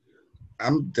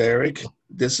I'm Derek.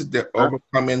 This is the Uh,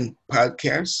 Overcoming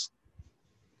Podcast.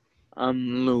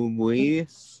 I'm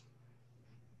Luis,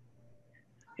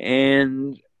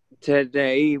 and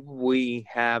today we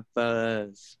have a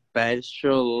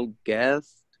special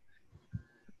guest.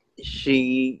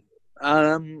 She,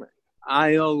 um,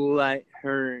 I'll let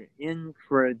her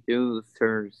introduce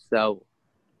herself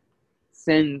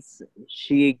since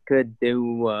she could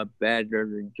do a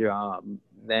better job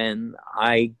than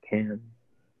I can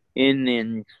in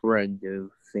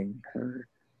introducing her.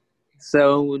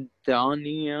 So,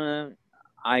 Donia,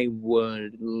 I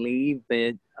would leave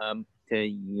it up to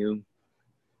you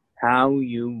how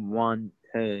you want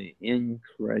to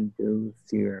introduce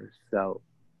yourself.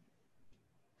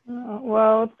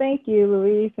 Well, thank you,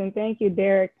 Luis, and thank you,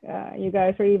 Derek. You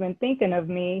guys for even thinking of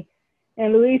me.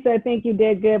 And Luis, I think you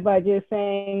did good by just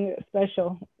saying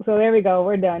special. So there we go.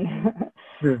 We're done.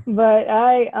 But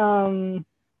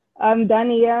I'm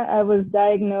Dania. I was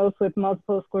diagnosed with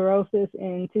multiple sclerosis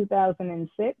in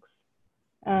 2006.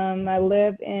 I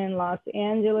live in Los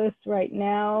Angeles right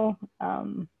now.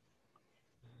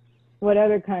 What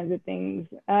other kinds of things?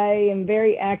 I am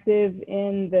very active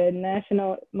in the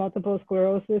National Multiple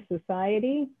Sclerosis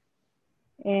Society,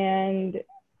 and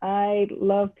I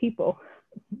love people.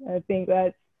 I think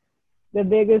that's the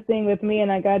biggest thing with me.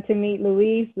 And I got to meet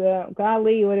Luis,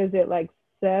 golly, what is it, like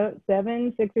 6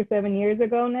 or 7 years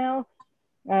ago now?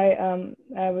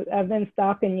 I've been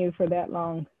stalking you for that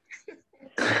long.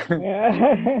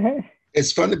 Yeah.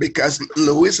 It's funny because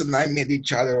Luis and I met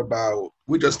each other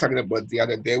we just talking about the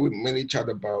other day, we met each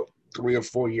other about 3 or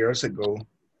 4 years ago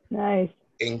Nice.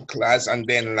 in class. And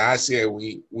then last year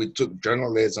we took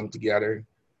journalism together.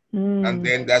 And Mm,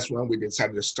 then that's when we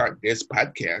decided to start this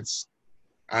podcast.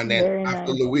 And then very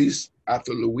after nice.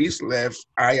 Luis left,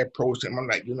 I approached him. I'm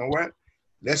like, you know what?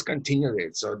 Let's continue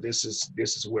it. So this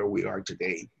is where we are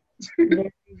today.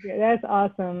 Very good. That's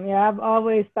awesome. Yeah, I've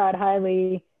always thought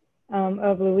highly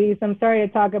of Luis. I'm sorry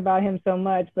to talk about him so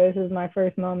much, but this is my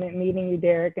first moment meeting you,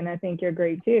 Derek, and I think you're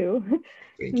great too.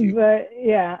 Thank you. But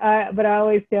yeah, I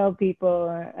always tell people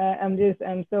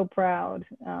I'm so proud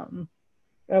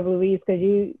of Luis because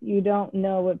you don't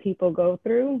know what people go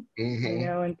through, Hmm.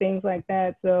 and things like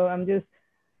that. So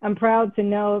I'm proud to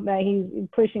know that he's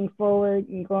pushing forward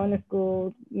and going to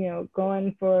school,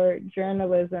 going for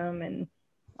journalism and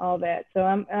all that. So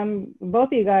I'm both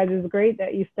of you guys. It's great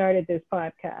that you started this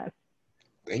podcast.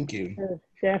 Thank you. It's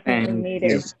definitely Thank needed.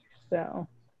 you. It's So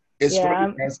it's yeah,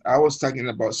 funny because I was talking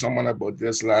about someone about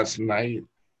this last night,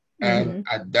 and mhm.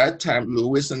 at that time,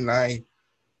 Luis and I,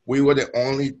 we were the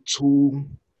only two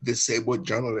disabled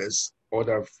journalists out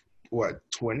of what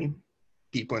 20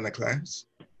 people in the class.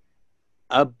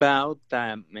 About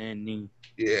that many.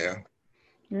 Yeah.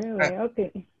 Really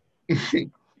okay.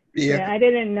 Yeah. Yeah, I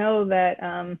didn't know that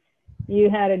you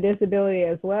had a disability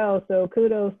as well. So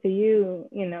kudos to you,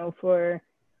 for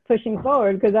pushing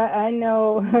forward because I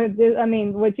know this, I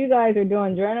mean what you guys are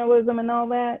doing, journalism and all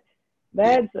that.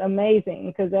 Yeah. That's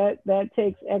amazing because that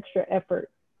takes extra effort.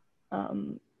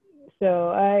 Um, so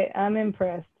I'm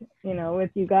impressed,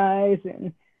 with you guys,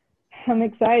 and I'm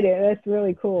excited. That's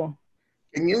really cool.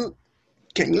 Can you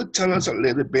can you tell us a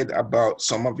little bit about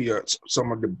some of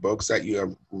the books that you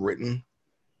have written?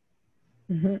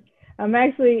 I'm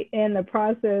actually in the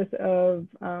process of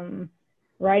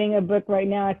writing a book right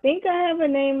now. I think I have a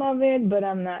name of it, but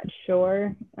I'm not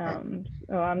sure.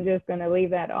 So I'm just going to leave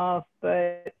that off.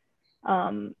 But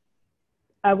um,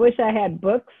 I wish I had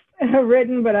books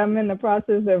written, but I'm in the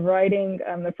process of writing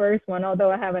the first one,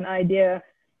 although I have an idea.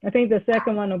 I think the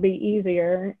second one will be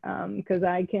easier because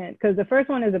I can't, because the first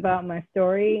one is about my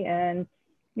story and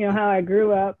how I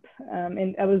grew up.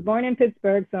 And I was born in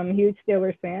Pittsburgh, so I'm a huge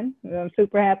Steelers fan. I'm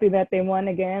super happy that they won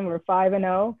again. We're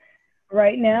 5-0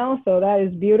 right now, so that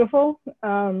is beautiful.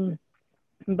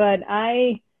 But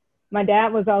my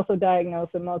dad was also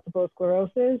diagnosed with multiple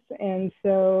sclerosis, and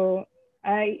so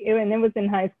and it was in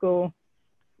high school.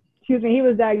 Excuse me, he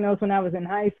was diagnosed when I was in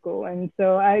high school, and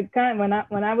so I kind of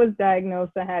when I was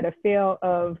diagnosed, I had a feel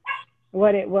of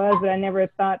what it was, but I never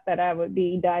thought that I would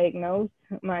be diagnosed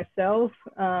myself.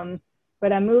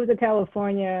 But I moved to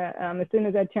California as soon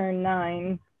as I turned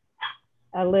 9.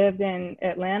 I lived in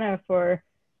Atlanta for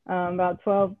about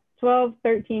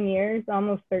 13 years,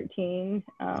 almost 13.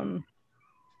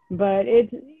 But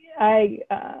I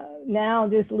now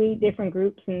just lead different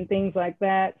groups and things like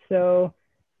that. So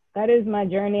that is my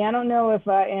journey. I don't know if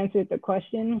I answered the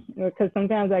question because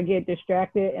sometimes I get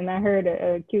distracted and I heard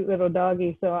a cute little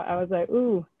doggy. So I was like,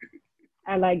 ooh,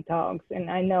 I like dogs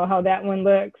and I know how that one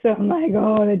looks. So I'm like,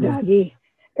 oh, the doggy.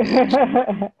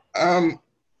 Um,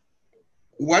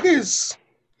 what is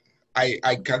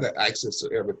I got the access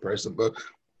to every person, but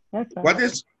That's fine.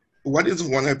 what is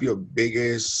one of your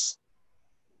biggest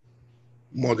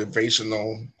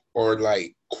motivational or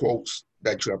like quotes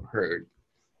that you have heard?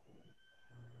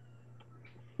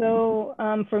 So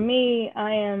for me,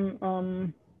 I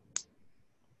am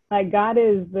like God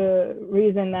is the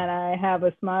reason that I have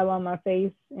a smile on my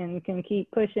face and can keep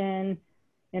pushing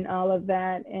and all of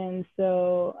that. And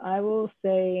so I will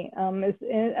say, I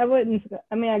wouldn't,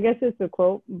 I mean, I guess it's a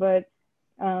quote, but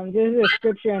there's a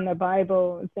scripture in the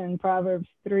Bible. It's in Proverbs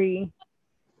 3:5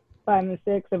 and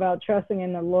 6 about trusting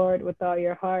in the Lord with all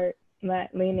your heart,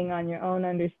 not leaning on your own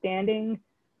understanding,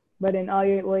 but in all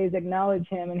your ways acknowledge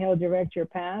him and he'll direct your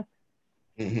path.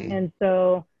 Mm-hmm. And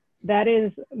so that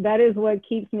is what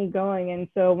keeps me going. And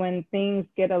so when things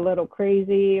get a little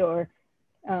crazy or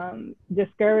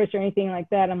discouraged or anything like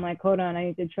that, I'm like, hold on, I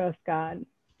need to trust God,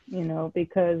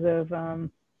 because of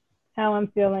how I'm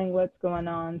feeling, what's going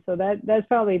on. So that's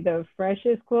probably the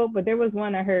freshest quote, but there was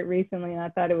one I heard recently and I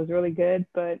thought it was really good,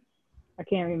 but I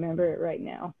can't remember it right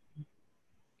now.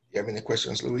 You have any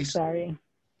questions, Luis? Sorry.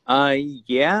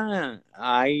 Yeah,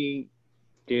 I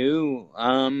do.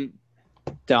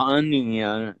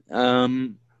 Dania,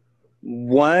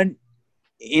 what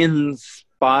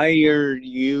inspired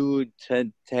you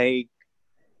to take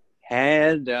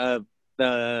head of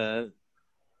the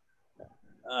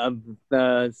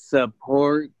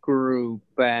support group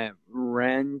at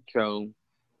Rancho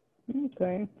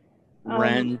Okay.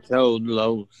 Rancho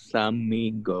Los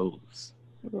Amigos?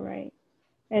 Right.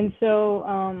 And so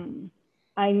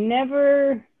I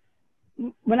never,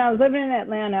 when I was living in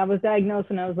Atlanta, I was diagnosed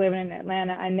when I was living in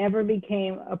Atlanta. I never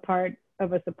became a part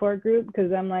of a support group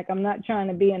because I'm like, I'm not trying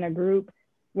to be in a group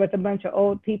with a bunch of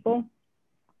old people,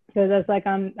 because it's like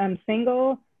I'm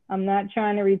single. I'm not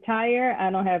trying to retire. I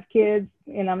don't have kids,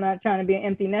 and I'm not trying to be an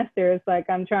empty nester. It's like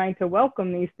I'm trying to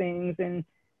welcome these things and,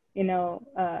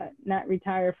 not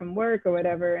retire from work or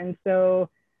whatever. And so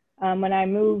when I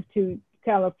moved to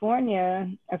California,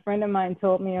 a friend of mine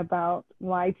told me about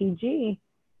YTG.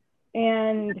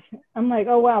 And I'm like,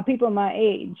 oh, wow, people my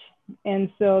age.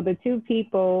 And so the two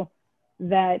people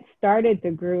that started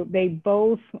the group, they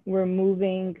both were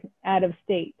moving out of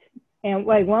state. And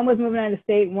like one was moving out of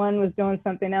state, one was doing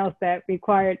something else that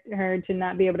required her to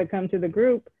not be able to come to the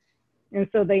group. And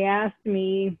so they asked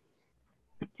me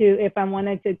if I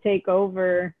wanted to take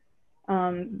over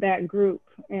that group.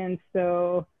 And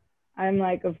so I'm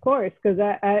like, of course, because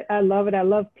I love it. I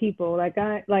love people. Like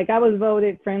I was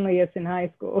voted friendliest in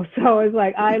high school. So it's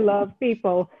like, I love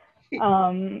people.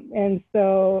 And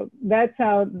so that's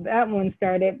how that one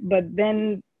started. But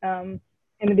then in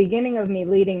the beginning of me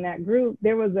leading that group,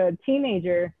 there was a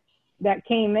teenager that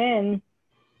came in,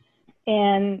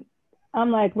 and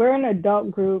I'm like, we're an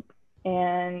adult group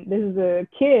and this is a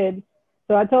kid.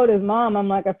 So I told his mom, I'm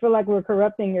like, I feel like we're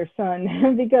corrupting your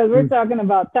son because we're talking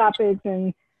about topics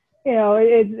and,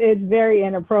 it's very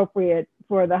inappropriate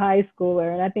for the high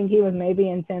schooler. And I think he was maybe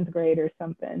in 10th grade or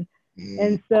something.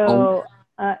 And so,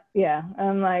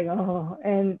 I'm like, oh,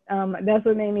 and that's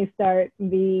what made me start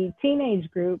the teenage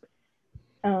group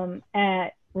at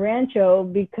Rancho,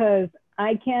 because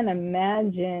I can't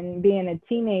imagine being a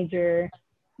teenager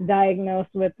diagnosed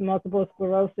with multiple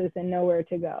sclerosis and nowhere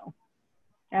to go.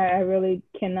 I really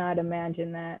cannot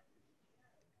imagine that.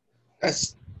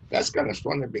 That's kind of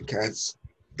funny because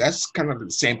that's kind of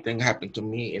the same thing happened to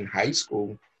me in high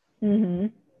school,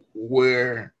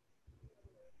 where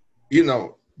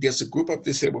there's a group of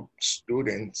disabled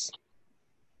students,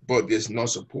 but there's no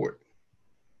support.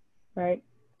 Right.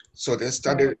 So they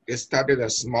started a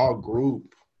small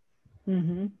group,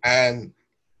 and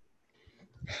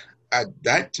at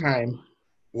that time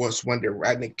was when the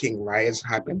Rodney King riots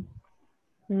happened,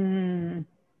 and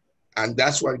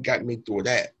that's what got me through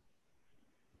that.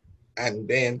 And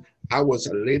then I was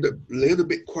a little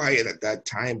bit quiet at that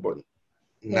time, but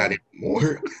not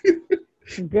anymore.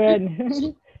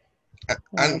 Good.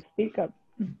 and speak up.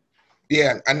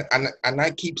 Yeah, and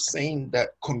I keep saying that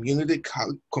community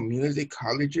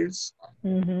colleges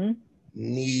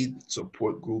need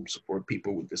support groups for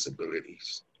people with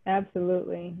disabilities.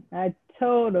 Absolutely. I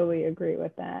totally agree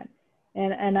with that.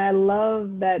 And I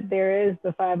love that there is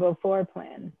the 504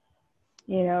 plan,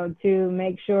 to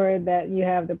make sure that you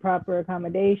have the proper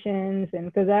accommodations.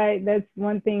 And because that's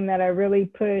one thing that I really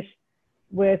push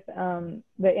with the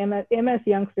MS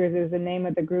Youngsters is the name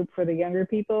of the group for the younger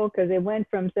people, because it went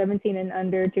from 17 and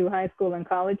under to high school and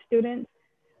college students.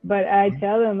 But I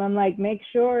tell them, I'm like, make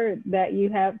sure that you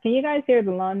have, can you guys hear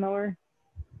the lawnmower?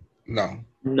 No.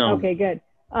 Okay, good.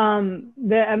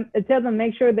 I tell them,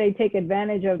 make sure they take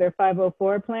advantage of their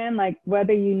 504 plan, like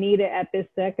whether you need it at this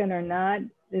second or not,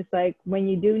 It's like when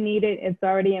you do need it, it's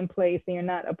already in place and you're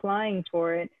not applying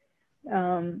for it.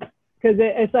 Because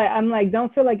it's like, I'm like,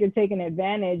 don't feel like you're taking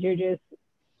advantage. You're just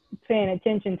paying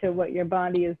attention to what your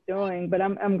body is doing. But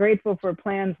I'm grateful for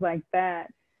plans like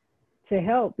that to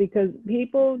help, because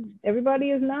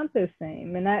everybody is not the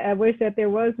same. And I wish that there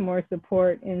was more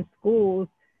support in schools,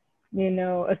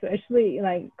 especially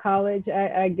like college.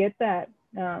 I get that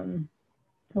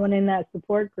when in that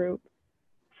support group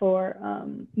for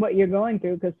what you're going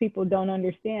through, because people don't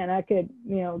understand. I could,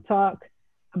 talk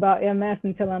about MS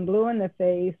until I'm blue in the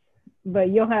face, but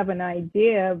you'll have an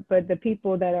idea, but the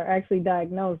people that are actually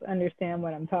diagnosed understand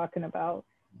what I'm talking about,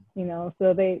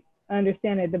 so they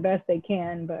understand it the best they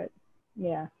can, but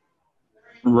yeah.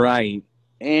 Right.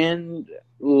 And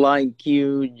like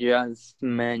you just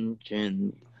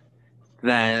mentioned,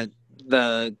 that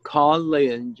the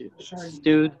college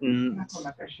students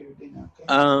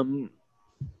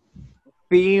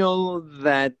feel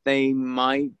that they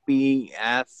might be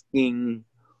asking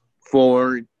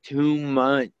for too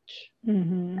much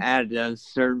at a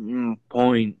certain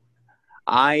point.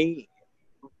 I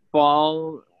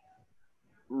fall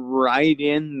right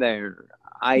in there.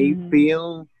 I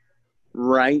feel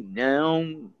right now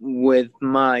with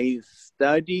my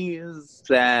studies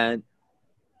that,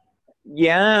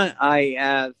 yeah, I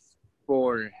ask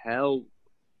for help,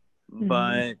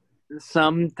 but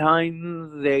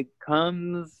sometimes it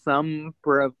comes, some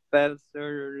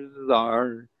professors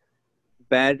are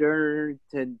better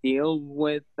to deal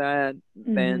with that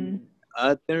than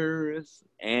others,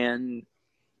 and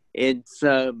it's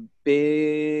a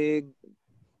big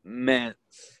mess,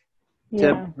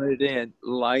 to put it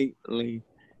lightly,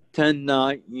 to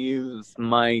not use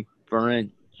my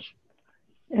French.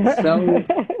 So,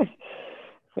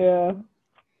 yeah.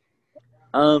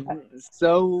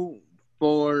 So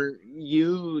for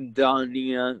you,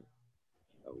 Dania,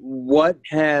 what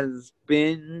has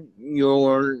been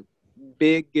your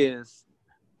biggest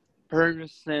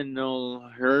personal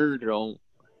hurdle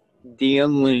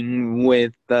dealing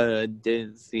with the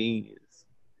disease?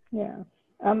 Yeah.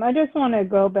 I just want to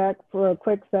go back for a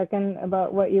quick second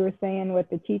about what you were saying with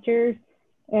the teachers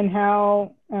and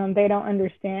how they don't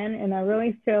understand. And I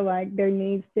really feel like there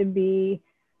needs to be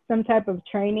some type of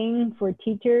training for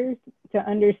teachers to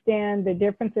understand the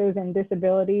differences in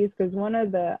disabilities, because one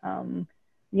of the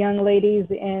young ladies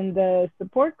in the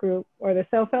support group or the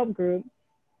self-help group,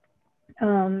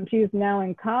 she's now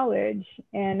in college,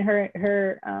 and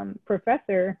her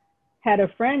professor had a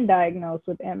friend diagnosed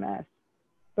with MS.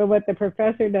 But what the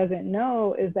professor doesn't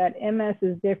know is that MS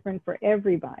is different for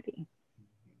everybody.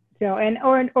 So,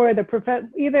 or the professor,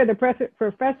 either the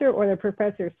professor or the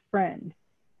professor's friend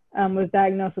was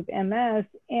diagnosed with MS,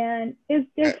 and it's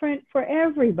different for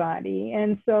everybody.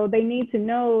 And so they need to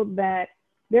know that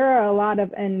there are a lot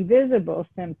of invisible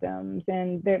symptoms,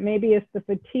 and that maybe it's the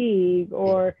fatigue,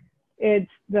 or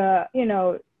it's the,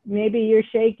 maybe you're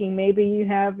shaking, maybe you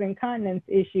have incontinence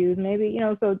issues, maybe,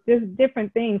 so just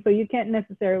different things. So you can't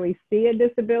necessarily see a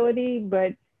disability,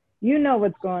 but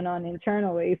what's going on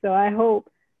internally. So I hope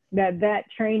that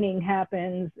training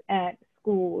happens at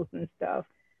schools and stuff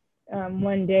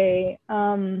one day.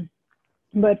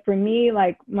 But for me,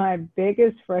 like, my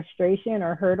biggest frustration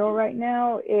or hurdle right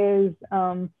now is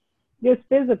just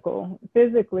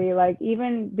physically, like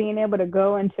even being able to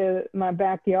go into my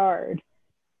backyard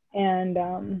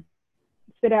and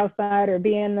sit outside or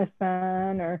be in the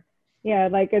sun, or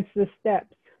like it's the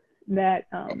steps that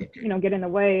get in the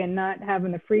way, and not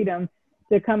having the freedom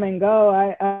to come and go.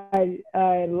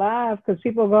 I laugh because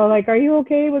people go like, "Are you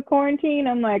okay with quarantine?"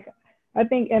 I'm like, I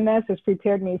think MS has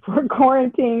prepared me for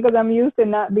quarantine, because I'm used to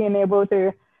not being able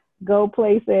to go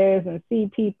places and see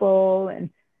people and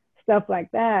stuff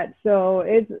like that. So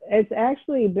it's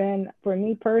actually been, for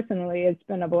me personally, it's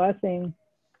been a blessing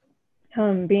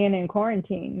being in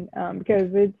quarantine, because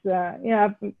it's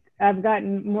I've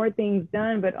gotten more things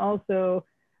done, but also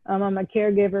I'm a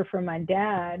caregiver for my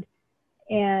dad,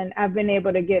 and I've been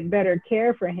able to get better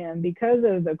care for him because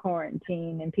of the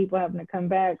quarantine and people having to come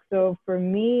back. So for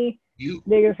me,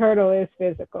 biggest hurdle is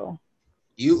physical.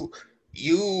 You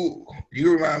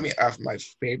remind me of my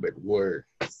favorite word,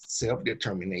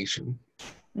 self-determination.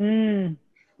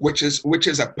 Which is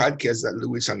a podcast that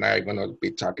Louis and I are going to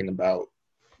be talking about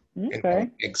in our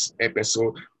next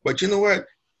episode. But you know what?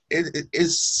 It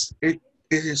is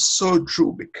so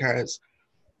true, because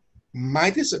my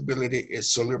disability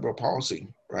is cerebral palsy,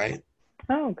 right?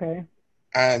 Oh, okay.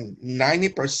 And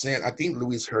 90%, I think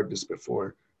Louis heard this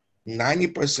before,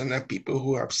 90% of people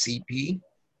who have CP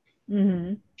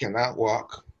cannot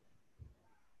walk,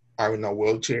 are in a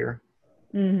wheelchair,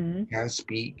 can't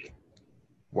speak,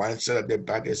 one side of their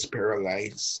body is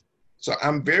paralyzed. So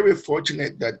I'm very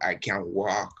fortunate that I can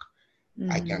walk,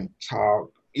 I can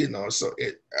talk, so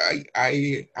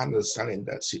I understand in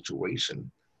that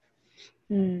situation.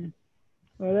 Mm.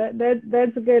 Well,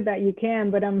 that's good that you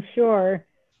can, but I'm sure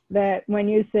that when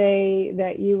you say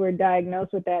that you were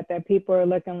diagnosed with that people are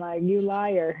looking like, you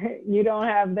liar, you don't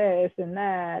have this and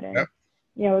that, and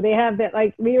Yep. they have that.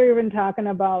 Like we were even talking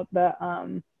about the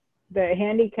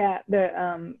handicap,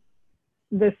 the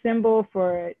symbol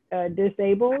for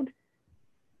disabled.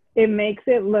 It makes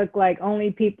it look like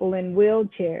only people in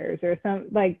wheelchairs or some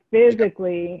like Yep.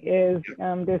 physically is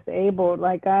disabled.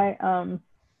 Like I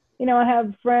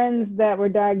have friends that were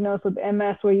diagnosed with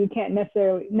MS where you can't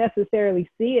necessarily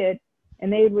see it,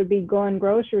 and they would be going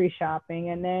grocery shopping,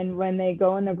 and then when they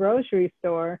go in the grocery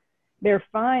store, they're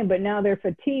fine, but now they're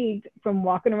fatigued from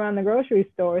walking around the grocery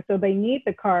store, so they need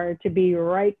the car to be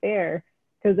right there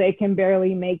because they can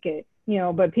barely make it.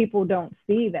 But people don't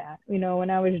see that. When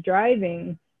I was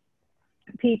driving,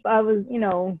 I was,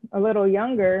 a little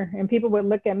younger, and people would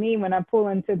look at me when I pull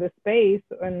into the space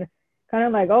and kind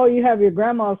of like, oh, you have your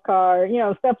grandma's car,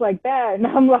 stuff like that. And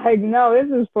I'm like, no, this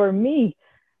is for me.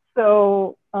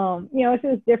 So, it's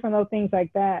just different little things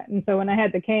like that. And so when I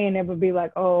had the cane, it would be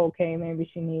like, oh, okay, maybe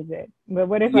she needs it. But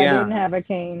what if I didn't Yeah. have a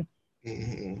cane?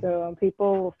 Mm-hmm. So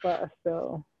people will fuss.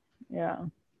 So, yeah.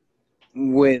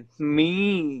 With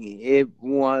me, it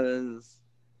was,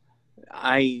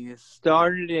 I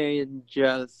started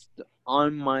just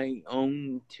on my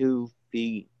own 2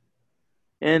 feet.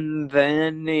 And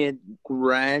then it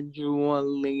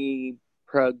gradually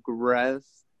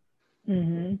progressed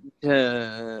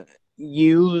to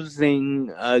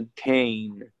using a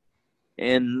cane.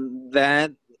 And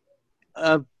that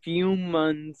a few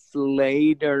months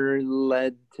later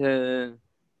led to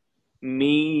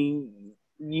me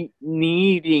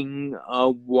needing a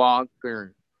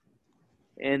walker.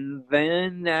 And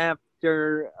then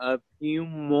after a few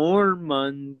more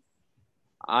months,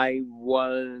 I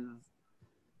was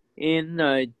in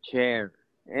a chair.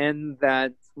 And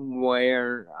that's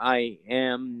where I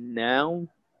am now.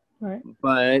 Right.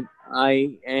 But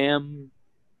I am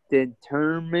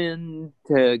determined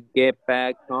to get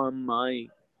back on my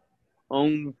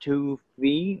own 2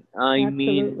 feet. I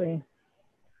mean, Absolutely.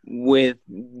 with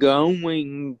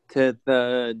going to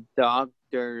the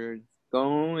doctors,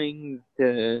 going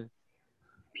to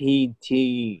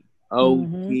PT,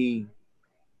 OT,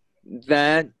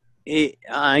 that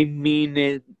I mean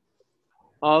it,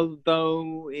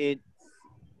 although it's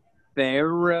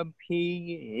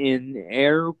therapy in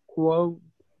air quotes,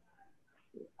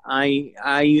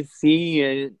 I see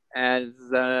it as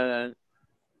a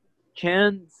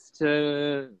chance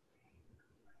to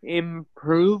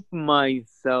improve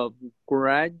myself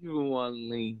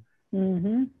gradually.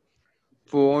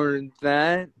 For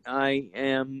that, I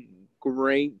am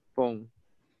grateful.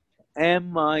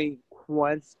 And my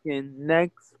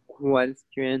next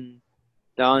question,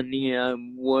 Dania,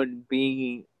 would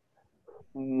be,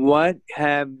 what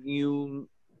have you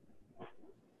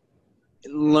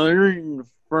learned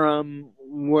from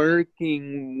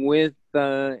working with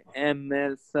the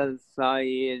MS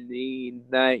Society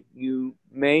that you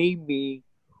maybe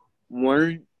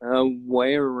weren't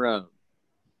aware of?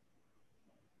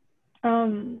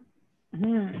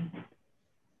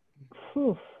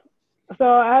 Whew. So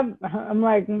I'm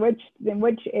like,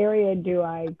 which area do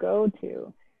I go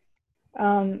to?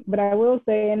 But I will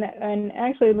say, and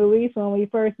actually, Luis, when we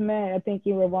first met, I think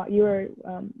you were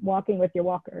walking with your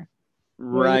walker.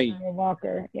 Right. Your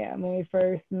walker, yeah, when we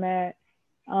first met.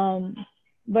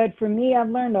 But for me, I've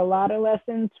learned a lot of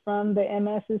lessons from the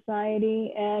MS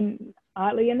Society, and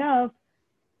oddly enough,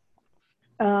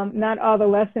 not all the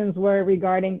lessons were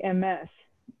regarding MS,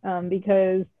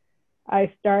 because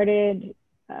I started.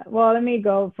 Well, let me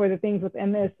go for the things with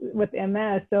MS.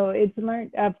 So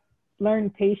I've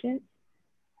learned patience.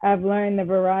 I've learned the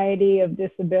variety of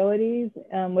disabilities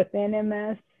within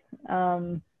MS,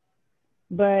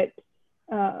 but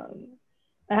I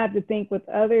have to think with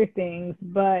other things.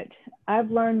 But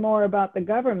I've learned more about the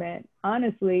government,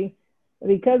 honestly,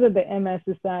 because of the MS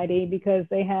Society, because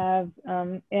they have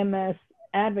MS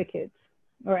advocates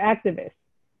or activists.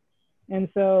 And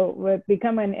so with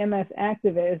becoming an MS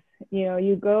activist,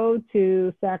 you go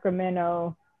to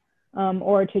Sacramento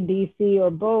or to DC or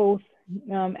both,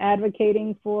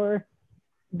 advocating for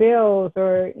bills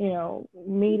or,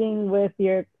 meeting with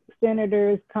your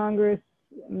senators,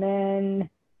 congressmen,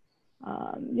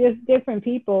 just different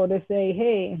people to say,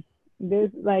 hey, this,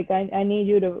 like, I need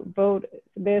you to vote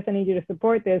this, I need you to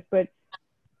support this. But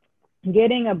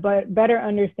getting a better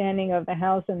understanding of the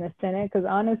House and the Senate, because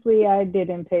honestly, I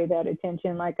didn't pay that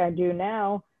attention like I do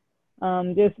now.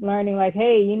 Just learning like,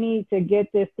 hey, you need to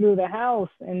get this through the House,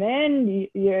 and then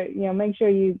you make sure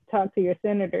you talk to your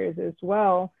senators as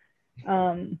well.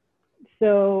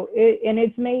 So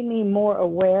it's made me more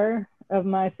aware of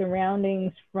my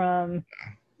surroundings from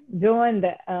doing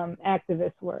the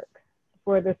activist work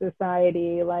for the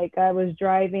society. Like I was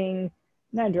riding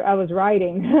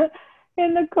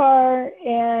in the car,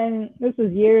 and this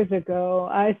was years ago.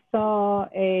 I saw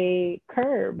a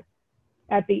curb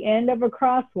at the end of a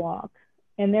crosswalk,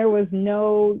 and there was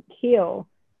no heel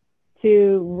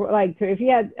to if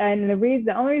you had, and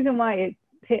the only reason why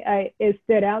it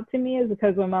stood out to me is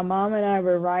because when my mom and I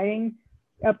were riding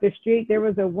up the street, there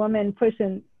was a woman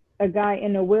pushing a guy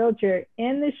in a wheelchair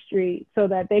in the street so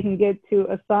that they can get to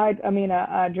a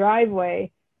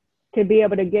driveway to be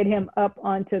able to get him up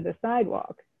onto the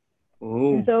sidewalk.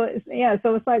 And so it's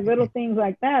like little things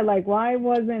like that. Like, why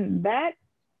was that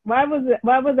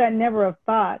never a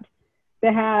thought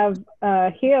to have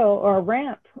a hill or a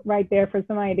ramp right there for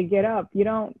somebody to get up? You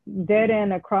don't dead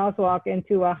end a crosswalk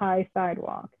into a high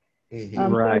sidewalk.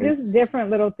 Right. So just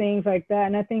different little things like that.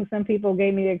 And I think some people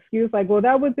gave me the excuse like, well,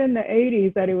 that was in the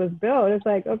 80s that it was built. It's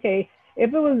like, okay,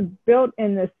 if it was built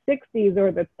in the 60s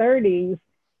or the 30s,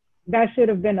 that should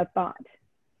have been a thought,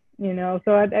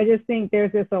 So I just think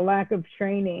there's just a lack of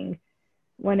training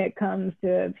when it comes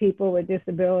to people with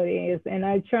disabilities. And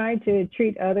I try to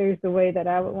treat others the way that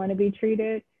I would want to be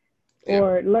treated,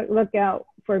 or look out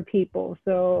for people.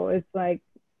 So it's like,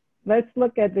 let's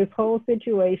look at this whole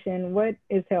situation. What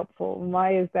is helpful?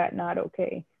 Why is that not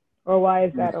okay? Or why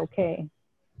is that okay?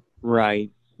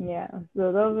 Right. Yeah.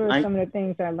 So those are some of the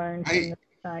things I learned from the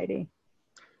society.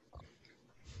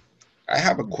 I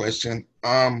have a question.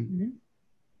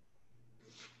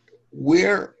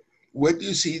 Where do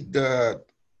you see the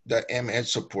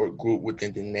MS support group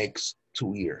within the next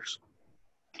 2 years?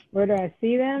 Where do I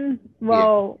see them?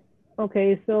 Well,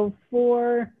 okay, so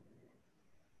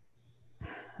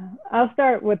I'll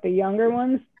start with the younger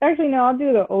ones. Actually, no, I'll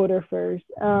do the older first.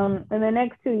 In the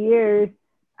next 2 years,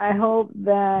 I hope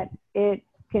that it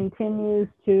continues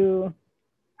to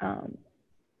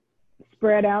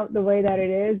spread out the way that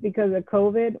it is. Because of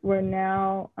COVID, we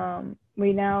now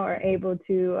are able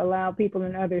to allow people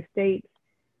in other states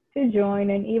to join.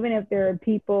 And even if there are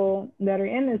people that are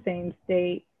in the same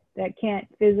state that can't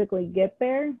physically get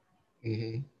there,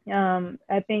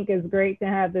 I think it's great to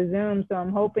have the Zoom. So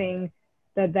I'm hoping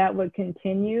that would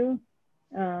continue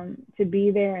to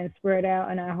be there and spread out.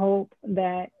 And I hope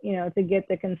that, to get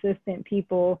the consistent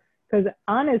people, because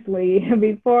honestly,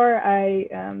 before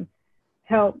I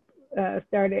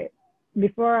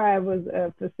before I was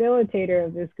a facilitator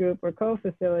of this group or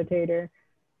co-facilitator,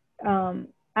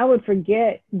 I would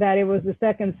forget that it was the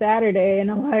second Saturday, and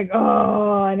I'm like,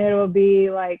 oh, and it'll be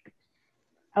like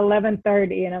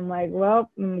 11:30, and I'm like,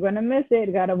 well, I'm gonna miss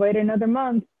it. Gotta wait another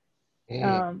month.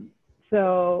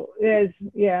 So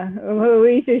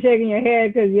Alicia's shaking your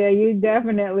head because you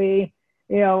definitely,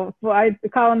 I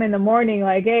call him in the morning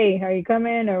like, hey, are you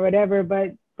coming or whatever,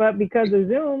 but because of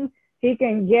Zoom, he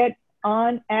can get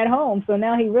on at home. So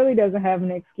now he really doesn't have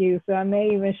an excuse. So I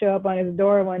may even show up on his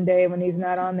door one day when he's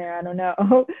not on there. I don't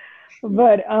know.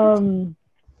 But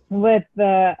with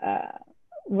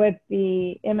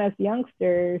the MS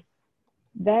youngsters,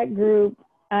 that group,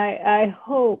 I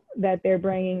hope that they're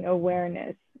bringing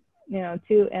awareness,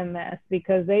 to MS,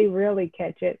 because they really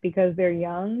catch it because they're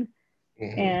young,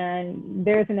 and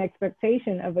there's an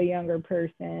expectation of a younger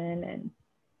person and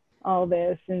all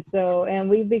this. And so, and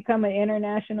we've become an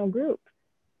international group.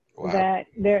 Wow. That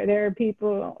there are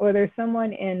people, or there's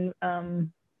someone in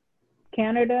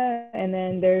Canada, and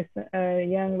then there's a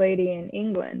young lady in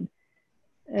England.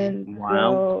 And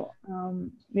wow. So,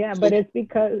 but it's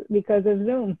because of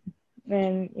Zoom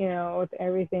and, with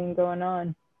everything going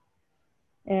on.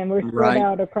 And we're spread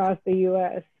out across the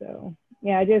U.S. So,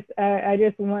 I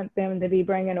just want them to be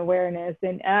bringing awareness.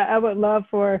 And I would love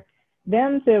for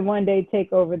them to one day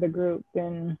take over the group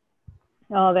and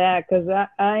all that, because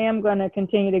I am going to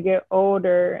continue to get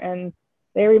older, and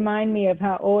they remind me of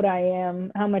how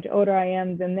much older I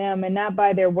am than them, and not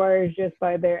by their words, just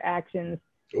by their actions.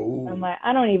 Ooh. I'm like,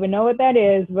 I don't even know what that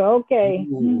is, but okay.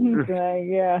 It's like,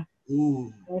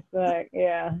 it's like,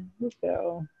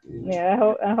 so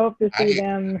I hope to see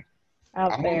them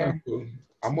out there.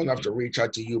 I'm gonna have to reach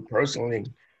out to you personally,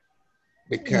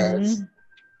 because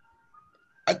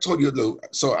I told you, Lou.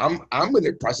 So I'm in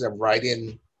the process of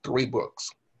writing 3 books.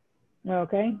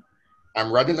 Okay.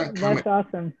 I'm writing a comic. That's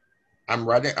awesome. I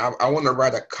want to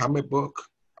write a comic book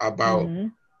about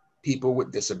people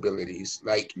with disabilities.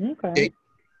 Like, Okay.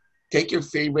 take your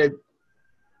favorite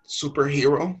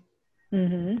superhero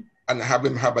Mm-hmm. and have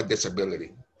him have a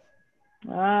disability.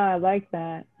 Ah, I like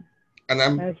that. And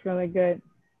I'm That's really good.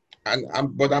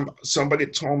 but somebody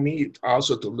told me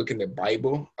also to look in the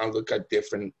Bible and look at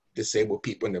different disabled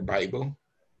people in the Bible.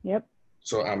 Yep.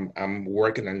 So I'm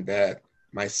working on that.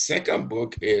 My second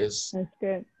book is That's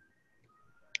good.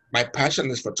 my passion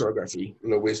is photography.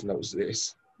 Louise knows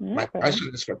this. My Okay.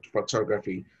 passion is for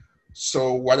photography.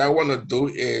 So what I want to do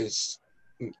is,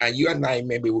 and you and I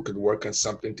maybe we could work on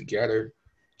something together,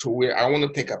 to where I want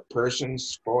to take a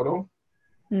person's photo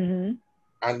Mm-hmm.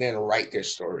 and then write their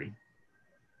story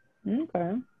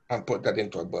Okay. and put that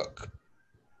into a book.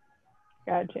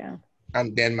 Gotcha.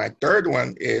 And then my third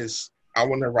one is I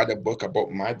want to write a book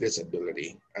about my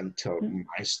disability and tell Mm,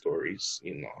 my stories,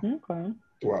 okay.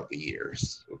 throughout the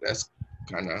years. So that's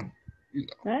kind of,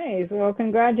 Nice. Well,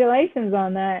 congratulations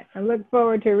on that. I look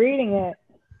forward to reading it.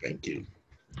 thank you.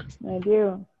 I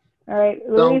do. All right,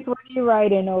 Luis, So, what are you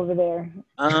writing over there?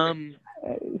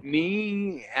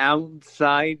 me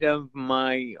outside of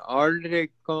my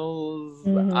articles,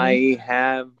 Mm-hmm. I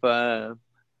have a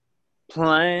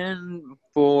plan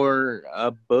for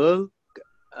a book,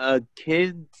 a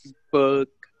kid's book.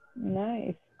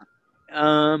 Nice.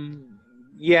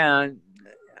 Yeah,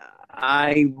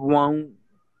 I won't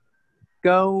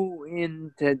go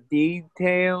into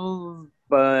details,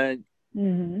 but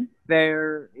Mm-hmm.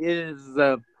 there is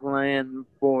a plan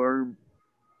for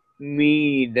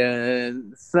me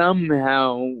to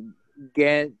somehow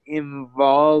get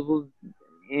involved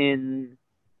in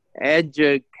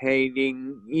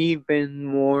educating even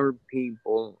more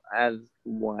people as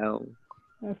well.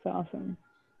 That's awesome.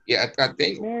 Yeah,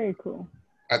 Very cool.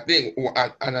 I think,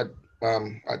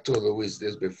 I told Louise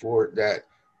this before that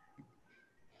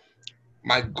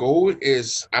my goal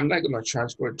is I'm not going to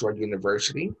transfer to a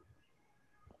university.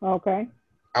 Okay.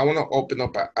 I want to open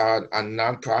up a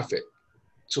nonprofit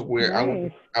to where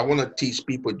Nice. I want to teach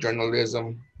people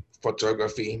journalism,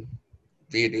 photography,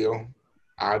 video,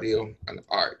 audio, and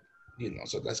art.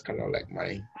 So that's kind of like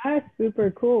my, That's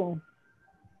super cool.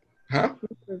 huh?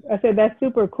 I said that's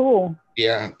super cool.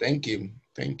 Yeah, thank you,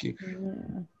 thank you.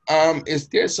 Yeah. Is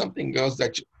there something else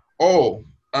that oh,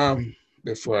 um,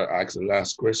 before I ask the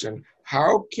last question,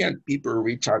 how can people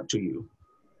reach out to you?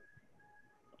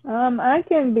 I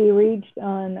can be reached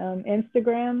on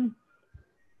Instagram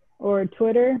or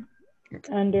Twitter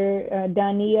Okay. under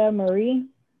Dania Marie.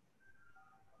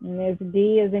 And there's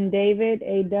D as in David,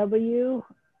 A-W,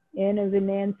 N as in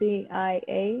Nancy,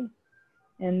 I-A,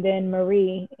 and then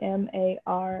Marie,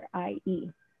 M-A-R-I-E.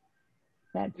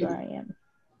 That's where I am.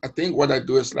 I think what I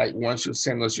do is, like, once you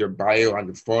send us your bio and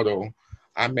the photo,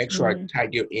 I make sure I Mm-hmm.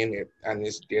 tag you in it and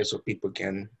it's there so people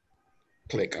can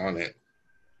click on it.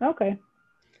 Okay,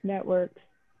 that works.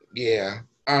 Yeah.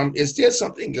 Is there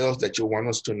something else that you want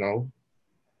us to know?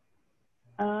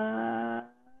 Uh,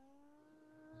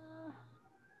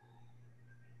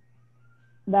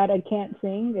 that I can't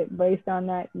sing it based on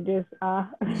that just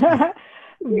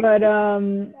but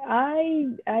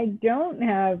I don't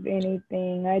have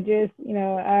anything. I just,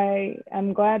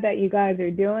 I'm glad that you guys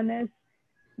are doing this,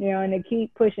 and to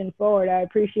keep pushing forward. I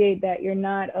appreciate that you're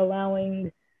not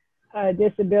allowing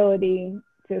disability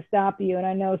to stop you. And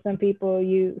I know some people,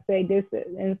 you say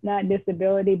it's not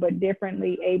disability but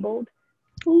differently abled.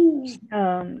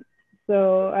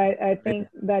 So I think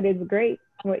that is great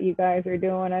what you guys are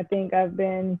doing. I think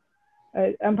I'm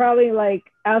probably like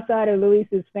outside of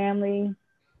Luis's family,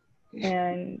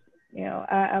 and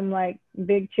I'm like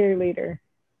big cheerleader,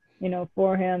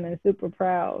 for him, and super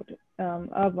proud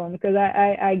of him, because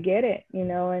I get it,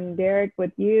 and Derek,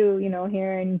 with you,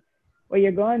 hearing what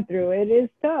you're going through, it is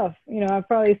tough. I've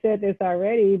probably said this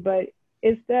already, but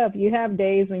it's tough. You have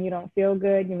days when you don't feel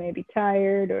good. You may be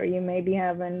tired, or you may be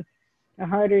having a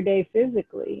harder day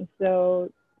physically. So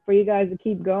for you guys to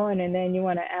keep going, and then you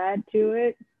want to add to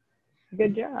it,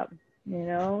 good job.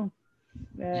 Yeah.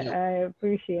 I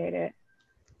appreciate it.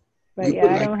 We But yeah,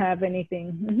 would I like don't have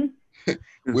anything.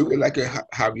 we would like to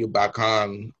have you back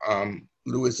on.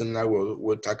 Louis and I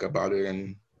will talk about it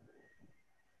and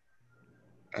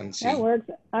That see. works.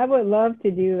 I would love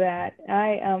to do that.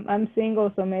 I'm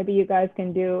single, so maybe you guys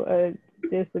can do a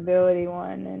disability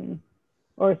one,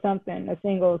 or something, a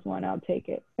singles one. I'll take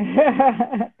it.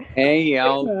 Hey,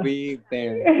 I'll be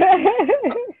there.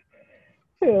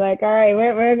 Like, all right,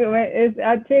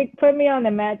 put me on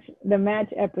the match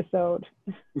episode.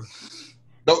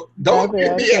 Don't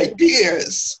give me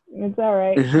ideas. It's all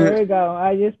right. There we go.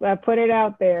 I put it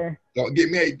out there. Don't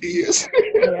give me ideas.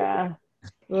 Yeah.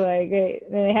 Like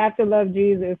they have to love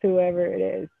Jesus, whoever it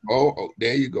is. Oh,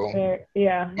 there you go.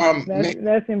 Yeah, May,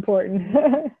 that's important.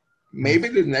 maybe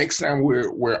the next time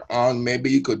we're on, maybe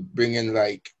you could bring in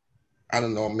like, I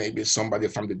don't know, maybe somebody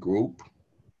from the group,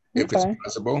 if it's Okay.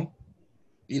 possible.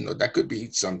 That could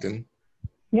be something.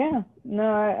 Yeah. No,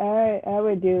 I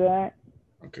would do that.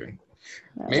 Okay.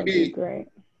 That would be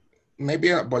Maybe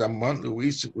great. about a month,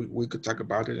 Luis, we could talk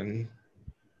about it. And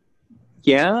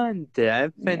Yeah, Yeah.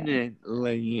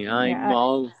 definitely. I'm Yeah.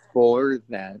 all for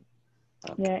that.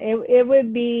 Yeah, it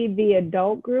would be the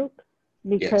adult group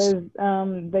yes, because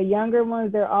the younger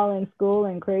ones, they're all in school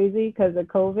and crazy because of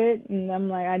COVID, and I'm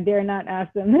like, I dare not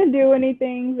ask them to do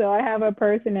anything. So I have a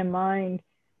person in mind.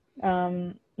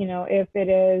 If it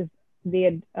is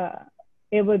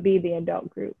it would be the adult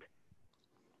group.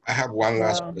 I have one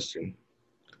last So question.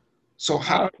 So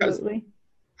absolutely.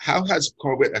 how has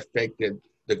COVID affected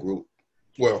the group?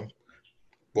 Well,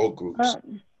 both groups.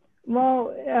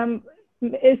 Well,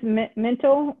 it's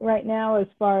mental right now as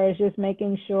far as just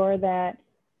making sure that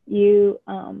you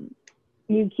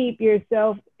you keep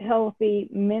yourself healthy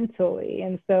mentally,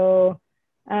 and so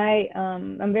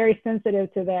I'm very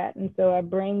sensitive to that, and so I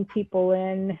bring people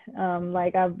in,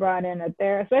 like I've brought in a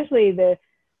therapist, especially the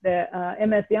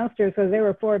MS youngsters, because there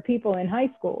were 4 people in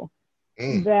high school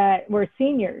that were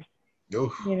seniors,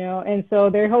 Oof. and so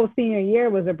their whole senior year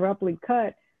was abruptly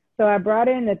cut. So I brought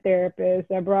in a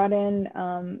therapist. I brought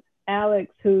in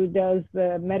Alex, who does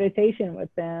the meditation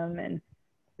with them and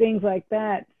things like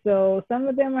that. So some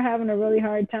of them are having a really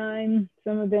hard time.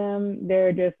 Some of them,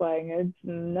 they're just like, it's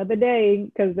another day,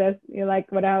 because that's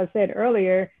like what I said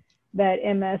earlier, that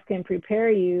MS can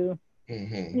prepare you.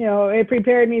 Mm-hmm. It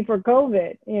prepared me for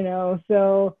COVID,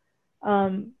 so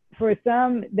for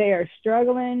some, they are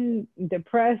struggling,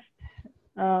 depressed,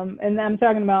 and I'm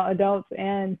talking about adults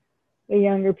and the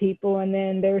younger people. And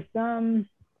then there's some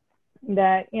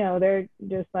that they're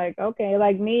just like, okay,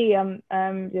 like me,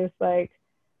 I'm just like,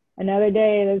 another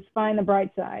day, let's find the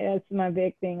bright side. That's my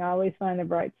big thing. I always find the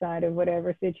bright side of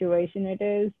whatever situation it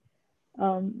is.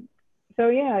 So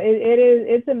yeah,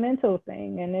 it's a mental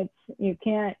thing, and you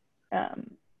can't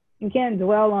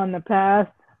dwell on the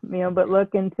past, but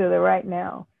look into the right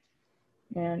now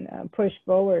and push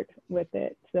forward with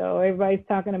it. So everybody's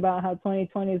talking about how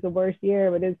 2020 is the worst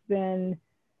year, but it's been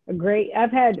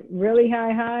I've had really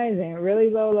high highs and really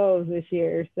low lows this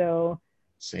year. So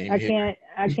Same I here.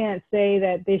 can't say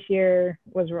that this year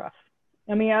was rough.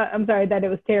 I mean, I'm sorry, that it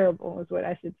was terrible is what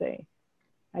I should say.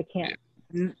 I can't.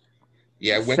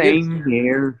 Yeah, Same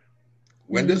here.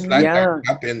 when this Mm-hmm. lockdown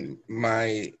Yeah, happened,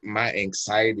 my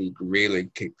anxiety really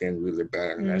kicked in really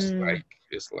bad, and that's Mm-hmm. like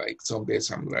it's like some days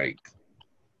I'm like,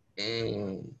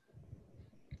 mm.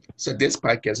 So this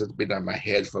podcast has been on my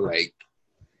head for like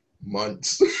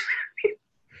months.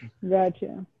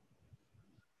 Gotcha.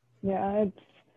 Yeah,